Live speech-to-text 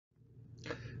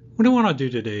What I want to do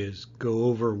today is go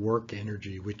over work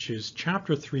energy, which is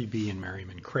chapter 3b in Merriam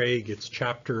and Craig. It's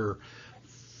chapter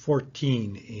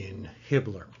 14 in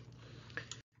Hibbler.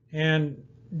 And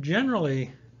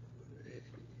generally,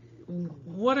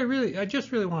 I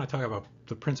just really want to talk about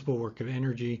the principal work of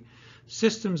energy,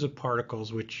 systems of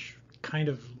particles, which kind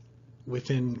of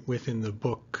within the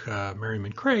book Merriam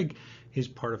and Craig is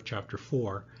part of chapter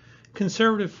 4,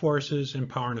 conservative forces and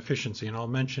power and efficiency. And I'll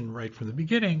mention right from the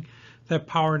beginning that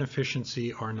power and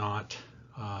efficiency are not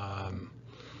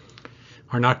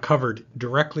covered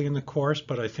directly in the course,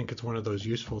 but I think it's one of those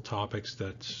useful topics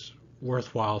that's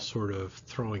worthwhile sort of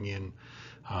throwing in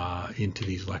into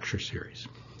these lecture series.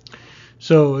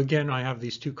 So again, I have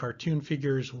these two cartoon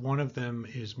figures. One of them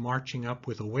is marching up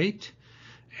with a weight,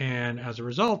 and as a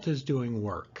result is doing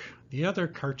work. The other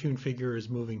cartoon figure is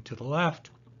moving to the left,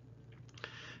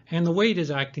 and the weight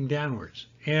is acting downwards.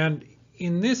 And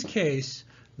in this case,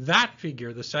 that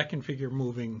figure, the second figure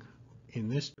moving in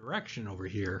this direction over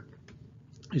here,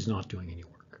 is not doing any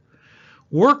work.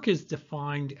 Work is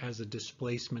defined as a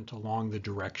displacement along the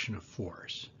direction of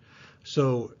force.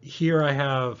 So here I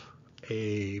have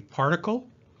a particle,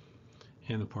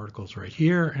 and the particle's right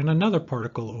here, and another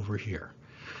particle over here.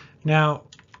 Now,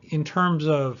 in terms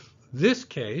of this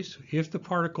case, if the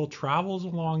particle travels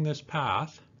along this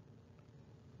path,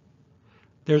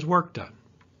 there's work done.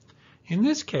 In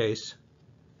this case,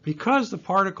 because the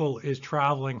particle is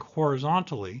traveling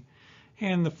horizontally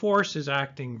and the force is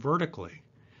acting vertically,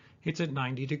 it's at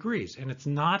 90 degrees and it's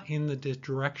not in the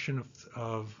direction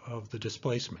of the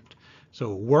displacement.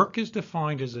 So work is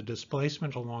defined as a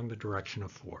displacement along the direction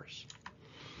of force.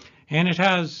 And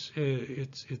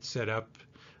it's set up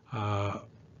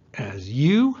as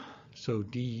U, so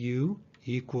du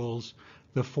equals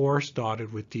the force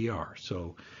dotted with dr.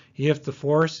 So if the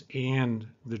force and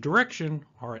the direction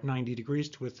are at 90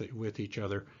 degrees with each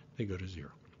other, they go to 0.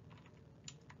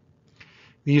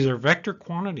 These are vector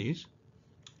quantities,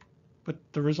 but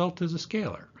the result is a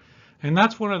scalar. And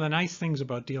that's one of the nice things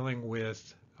about dealing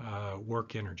with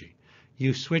work energy.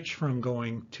 You switch from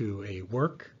going to a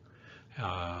work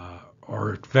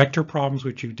or vector problems,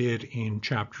 which you did in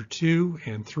chapter 2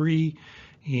 and 3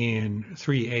 in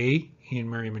 3a in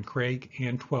Merriam and Craig,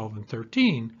 and 12 and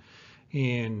 13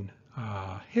 in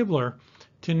Hibbler,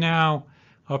 to now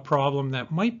a problem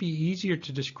that might be easier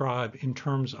to describe in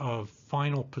terms of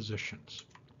final positions.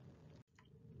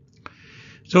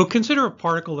 So consider a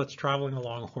particle that's traveling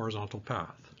along a horizontal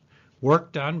path.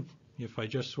 Work done, if I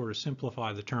just sort of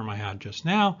simplify the term I had just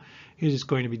now, is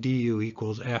going to be du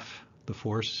equals F, the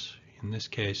force in this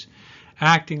case,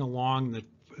 acting along the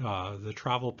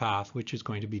travel path, which is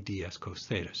going to be ds cos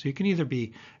theta. So you can either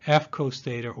be F cos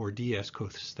theta or ds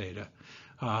cos theta.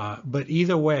 But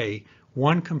either way,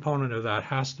 one component of that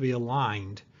has to be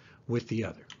aligned with the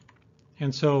other.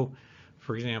 And so,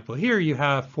 for example, here you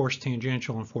have force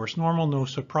tangential and force normal. No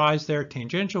surprise there.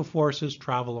 Tangential forces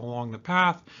travel along the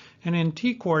path, and in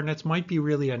t-coordinates might be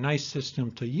really a nice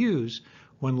system to use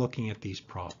when looking at these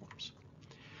problems.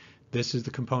 This is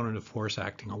the component of force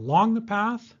acting along the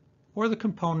path, or the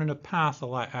component of path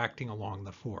acting along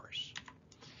the force.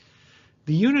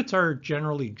 The units are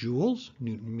generally joules,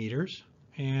 Newton meters,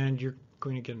 and you're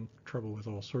going to get in trouble with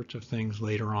all sorts of things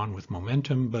later on with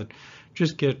momentum, but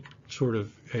just get sort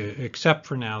of, accept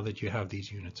for now that you have these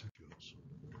units of joules.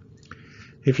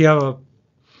 If you have a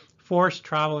force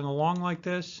traveling along like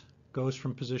this, goes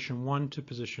from position 1 to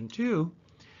position 2,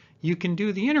 you can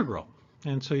do the integral.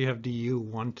 And so you have du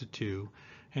 1 to 2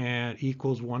 and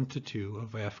equals 1 to 2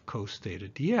 of F cos theta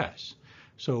ds.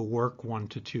 So work 1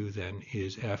 to 2 then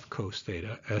is F cos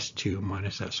theta S2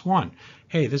 minus S1.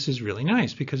 Hey, this is really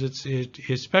nice because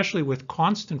especially with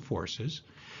constant forces,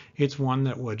 it's one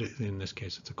that would, in this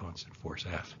case, it's a constant force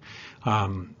F.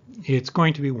 It's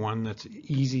going to be one that's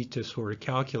easy to sort of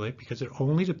calculate because it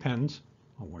only depends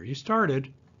on where you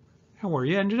started and where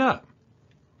you ended up.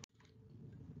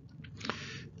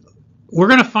 We're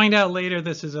going to find out later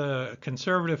this is a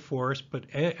conservative force, but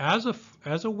as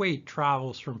a weight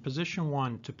travels from position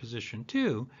 1 to position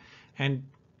 2 and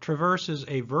traverses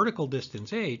a vertical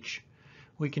distance h,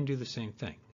 we can do the same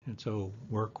thing. And so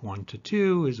work 1 to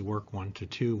 2 is work 1 to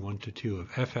 2, 1 to 2 of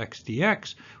fx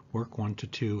dx, work 1 to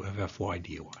 2 of fy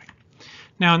dy.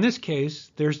 Now in this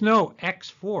case, there's no x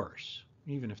force.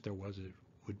 Even if there was, it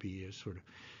would be a sort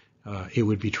of, it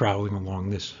would be traveling along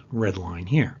this red line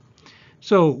here.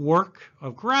 So work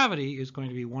of gravity is going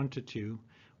to be 1 to 2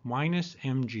 minus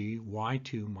mg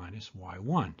y2 minus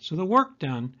y1. So the work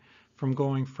done from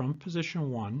going from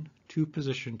position 1 to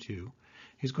position 2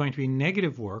 is going to be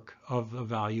negative work of a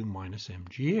value minus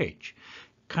mgh.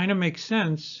 Kind of makes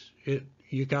sense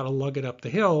you got to lug it up the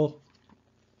hill,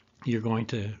 you're going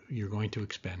to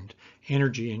expend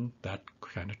energy, and that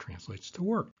kind of translates to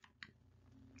work.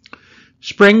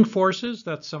 Spring forces,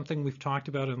 that's something we've talked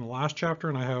about in the last chapter,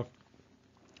 and I have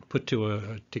put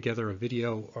together a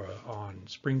video on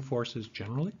spring forces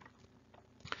generally.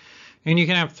 And you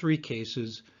can have three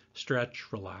cases: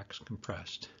 stretch, relax,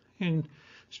 compressed. And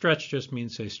stretch just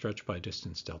means, say, stretch by a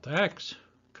distance delta x,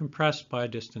 compressed by a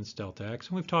distance delta x,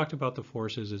 and we've talked about the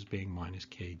forces as being minus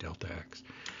k delta x.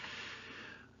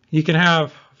 You can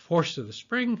have force of the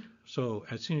spring, so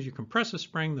as soon as you compress a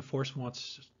spring, the force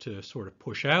wants to sort of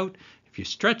push out. If you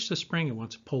stretch the spring, it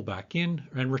wants to pull back in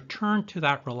and return to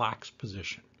that relaxed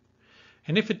position.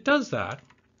 And if it does that,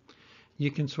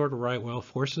 you can sort of write, well,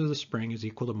 force of the spring is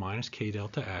equal to minus k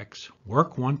delta x.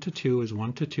 Work 1 to 2 is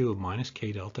 1 to 2 of minus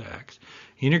k delta x.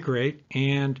 Integrate,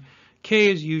 and k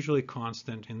is usually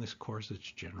constant. In this course,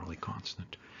 it's generally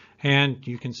constant. And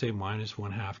you can say minus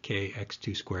 1/2 k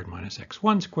x2 squared minus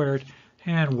x1 squared,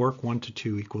 and work 1 to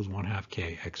 2 equals 1/2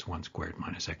 k x1 squared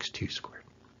minus x2 squared.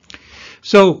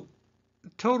 So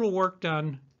total work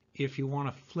done, if you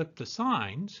want to flip the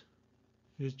signs,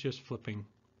 is just flipping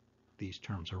these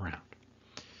terms around.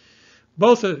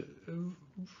 Both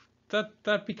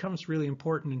that becomes really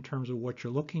important in terms of what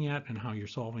you're looking at and how you're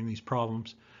solving these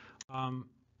problems.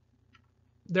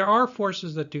 There are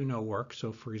forces that do no work.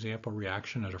 So for example,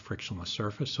 reaction at a frictionless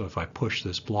surface. So if I push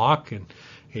this block and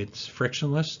it's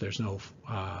frictionless, there's no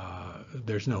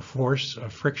force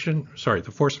of friction. Sorry,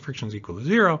 the force of friction is equal to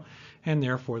 0, and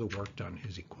therefore the work done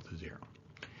is equal to 0.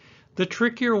 The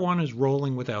trickier one is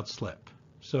rolling without slip.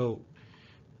 So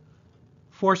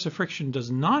force of friction does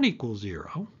not equal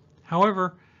 0.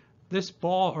 However, this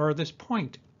ball or this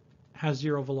point has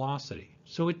 0 velocity,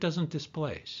 so it doesn't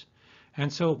displace.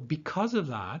 And so because of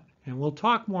that, and we'll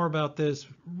talk more about this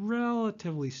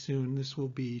relatively soon, this will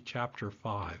be chapter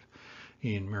 5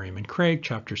 in Merriam and Craig,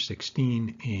 chapter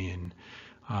 16 in,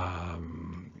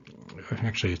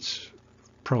 actually it's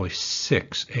probably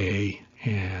 6a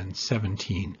and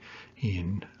 17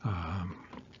 in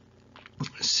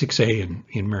 6a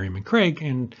in Merriam and Craig,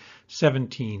 and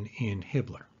 17 in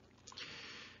Hibbler.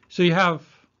 So you have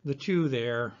the two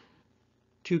there,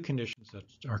 two conditions that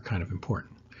are kind of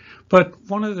important. But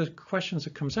one of the questions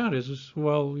that comes out is,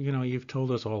 well, you know, you've told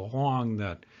us all along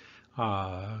that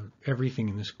everything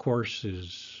in this course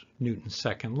is Newton's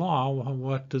second law. Well,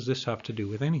 what does this have to do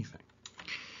with anything?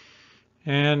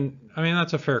 And I mean,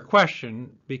 that's a fair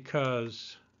question,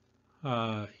 because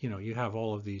you know, you have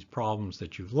all of these problems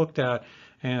that you've looked at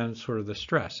and sort of the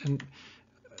stress. And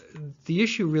the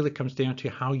issue really comes down to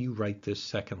how you write this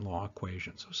second law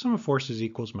equation. So sum of forces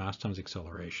equals mass times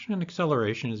acceleration, and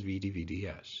acceleration is v dv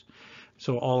ds.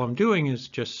 So all I'm doing is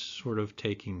just sort of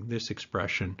taking this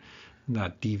expression,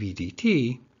 that dv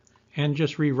dt, and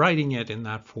just rewriting it in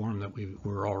that form that we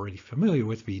were already familiar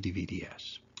with, v dv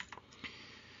ds.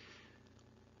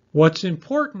 What's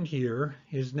important here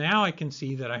is now I can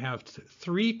see that I have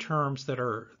three terms that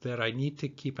I need to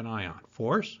keep an eye on: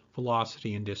 force,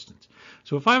 velocity, and distance.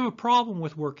 So if I have a problem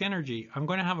with work energy, I'm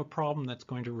going to have a problem that's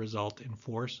going to result in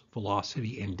force,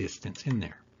 velocity, and distance in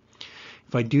there.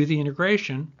 If I do the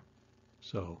integration,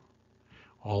 so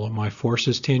all of my force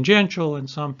is tangential in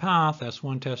some path,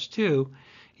 S1 to S2,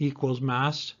 equals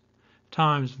mass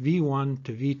times V1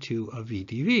 to V2 of V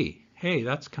dV. Hey,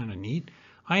 that's kind of neat.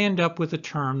 I end up with a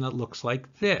term that looks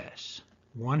like this: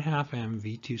 1/2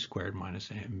 mv2 squared minus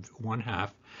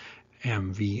 1/2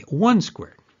 mv1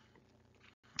 squared.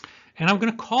 And I'm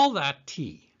going to call that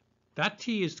T. That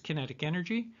T is kinetic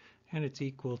energy, and it's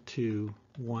equal to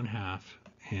 1/2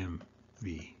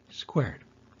 mv squared.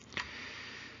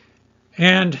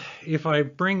 And if I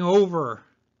bring over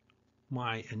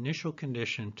my initial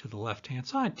condition to the left-hand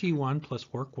side, T1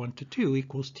 plus work 1 to 2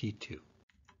 equals T2.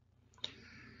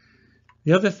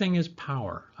 The other thing is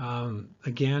power.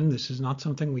 Again, this is not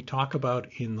something we talk about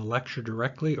in the lecture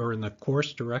directly or in the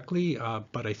course directly,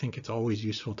 but I think it's always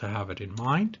useful to have it in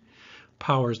mind.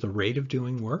 Power is the rate of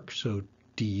doing work, so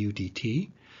du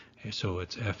dt. So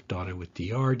it's F dotted with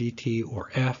dr dt, or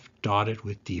F dotted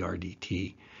with dr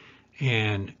dt.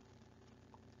 And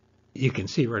you can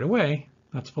see right away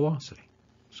that's velocity.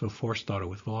 So force dotted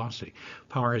with velocity.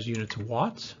 Power has units of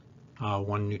watts,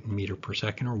 1 Newton meter per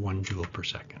second, or 1 joule per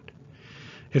second.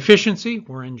 Efficiency,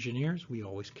 we're engineers. We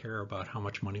always care about how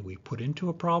much money we put into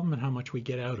a problem and how much we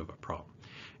get out of a problem.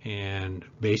 And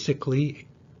basically,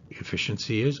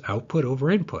 efficiency is output over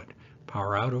input,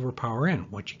 power out over power in,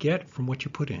 what you get from what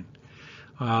you put in.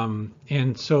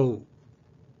 And so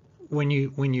when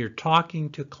you're talking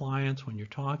to clients, when you're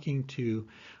talking to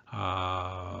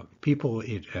people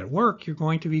at work, you're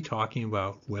going to be talking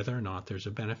about whether or not there's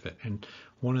a benefit. And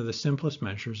one of the simplest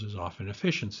measures is often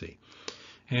efficiency.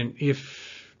 And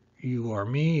if you are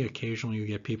me, occasionally you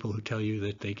get people who tell you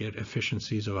that they get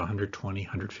efficiencies of 120,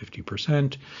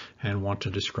 150% and want to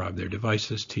describe their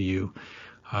devices to you.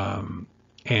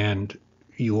 And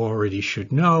you already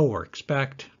should know or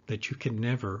expect that you can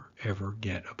never, ever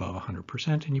get above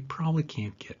 100%, and you probably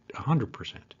can't get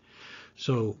 100%.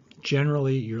 So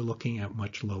generally, you're looking at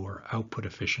much lower output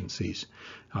efficiencies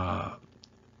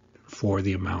for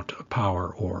the amount of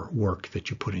power or work that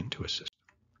you put into a system.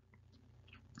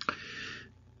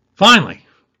 Finally,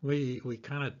 we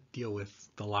kind of deal with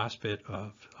the last bit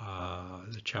of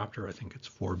the chapter. I think it's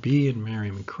 4B in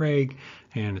Merriam and Craig,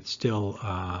 and it's still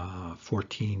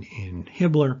 14 in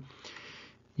Hibbler.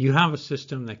 You have a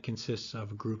system that consists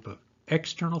of a group of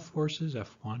external forces,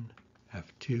 F1,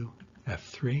 F2,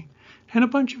 F3, and a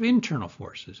bunch of internal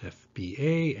forces,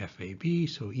 FBA, FAB,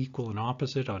 so equal and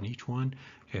opposite on each one,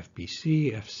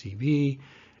 FBC, FCB,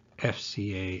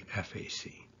 FCA,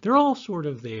 FAC. They're all sort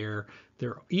of there.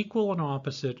 They're equal and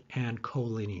opposite and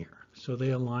collinear. So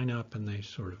they line up and they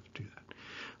sort of do that.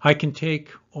 I can take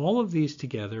all of these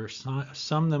together,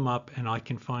 sum them up, and I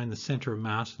can find the center of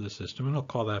mass of the system, and I'll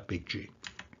call that big G.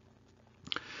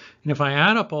 And if I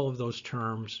add up all of those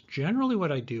terms, generally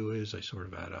what I do is I sort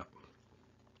of add up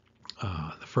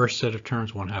the first set of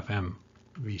terms, 1/2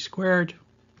 mv squared,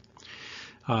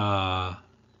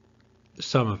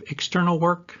 sum of external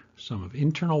work, sum of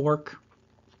internal work,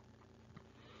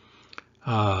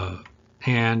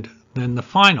 and then the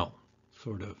final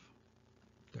sort of,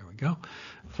 there we go,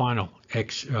 final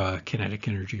kinetic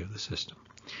energy of the system.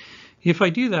 If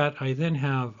I do that, I then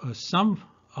have a sum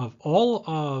of all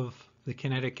of the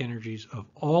kinetic energies of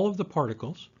all of the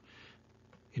particles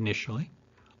initially,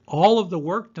 all of the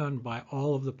work done by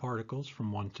all of the particles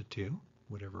from 1 to 2,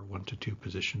 whatever 1 to 2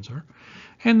 positions are,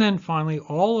 and then finally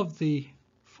all of the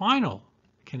final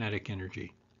kinetic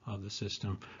energy of the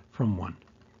system from 1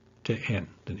 to n,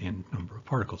 the n number of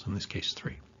particles, in this case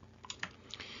 3.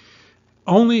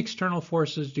 Only external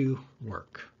forces do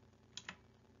work,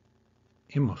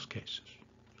 in most cases.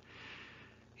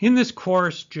 In this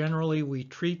course, generally we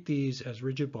treat these as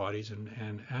rigid bodies,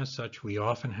 and as such we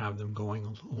often have them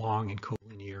going along in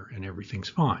collinear and everything's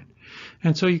fine.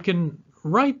 And so you can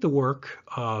write the work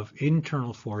of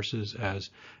internal forces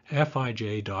as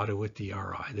Fij dotted with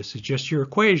dri. This is just your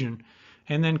equation,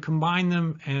 and then combine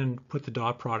them and put the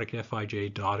dot product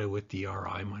Fij dotted with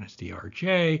dri minus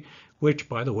drj, which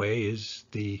by the way is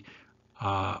the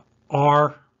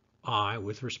ri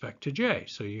with respect to j.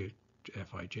 So you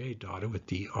Fij dotted with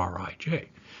drij.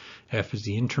 F is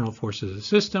the internal forces of the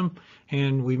system,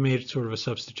 and we made it sort of a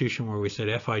substitution where we said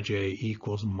Fij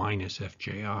equals minus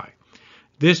Fji.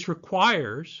 This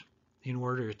requires, in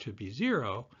order to be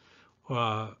 0,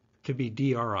 to be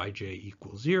drij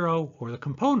equals 0, or the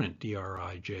component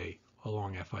drij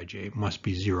along Fij must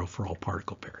be 0 for all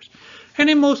particle pairs. And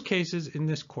in most cases in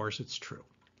this course it's true.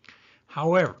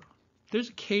 However, there's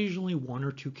occasionally 1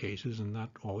 or 2 cases, and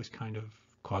that always kind of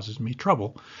causes me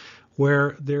trouble,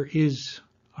 where there is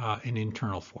an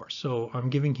internal force. So I'm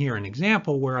giving here an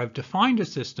example where I've defined a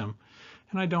system,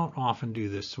 and I don't often do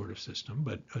this sort of system,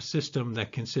 but a system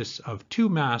that consists of 2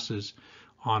 masses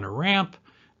on a ramp.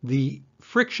 The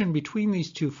friction between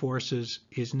these 2 forces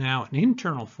is now an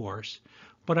internal force,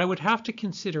 but I would have to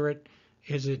consider it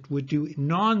as it would do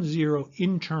non-zero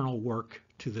internal work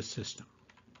to the system.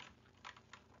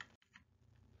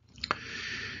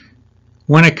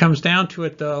 When it comes down to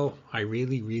it, though, I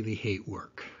really, really hate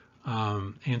work.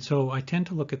 And so I tend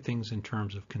to look at things in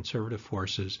terms of conservative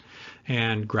forces,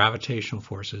 and gravitational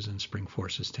forces and spring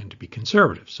forces tend to be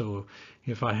conservative. So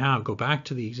if I go back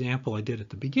to the example I did at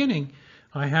the beginning,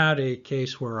 I had a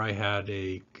case where I had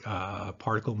a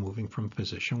particle moving from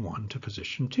position 1 to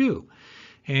position 2.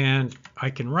 And I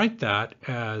can write that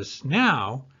as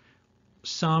now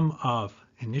sum of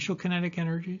initial kinetic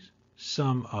energies,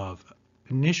 sum of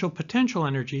initial potential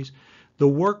energies, the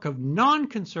work of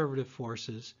non-conservative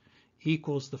forces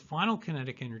equals the final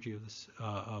kinetic energy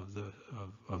of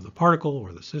the particle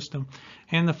or the system,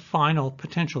 and the final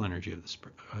potential energy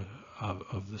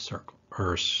of the circle,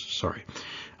 or sorry,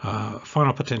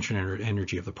 final potential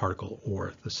energy of the particle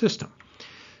or the system.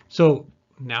 So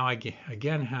now I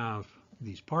again have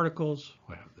these particles.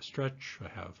 I have the stretch. I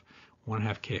have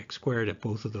 1/2 kx squared at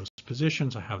both of those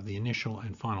positions. I have the initial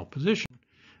and final position,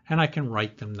 and I can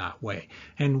write them that way.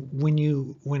 And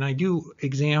when I do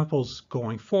examples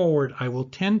going forward, I will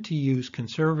tend to use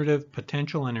conservative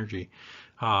potential energy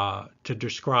to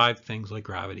describe things like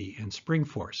gravity and spring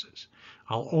forces.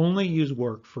 I'll only use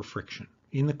work for friction.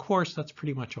 in the course, that's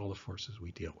pretty much all the forces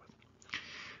we deal with.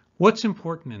 What's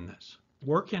important in this?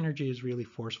 Work energy is really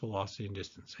force, velocity, and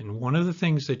distance. And one of the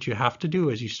things that you have to do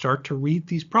as you start to read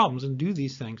these problems and do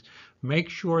these things, make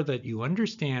sure that you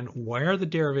understand where the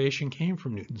derivation came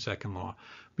from Newton's second law,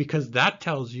 because that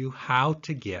tells you how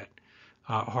to get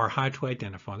or how to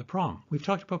identify the problem. We've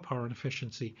talked about power and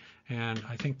efficiency, and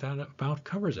I think that about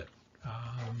covers it.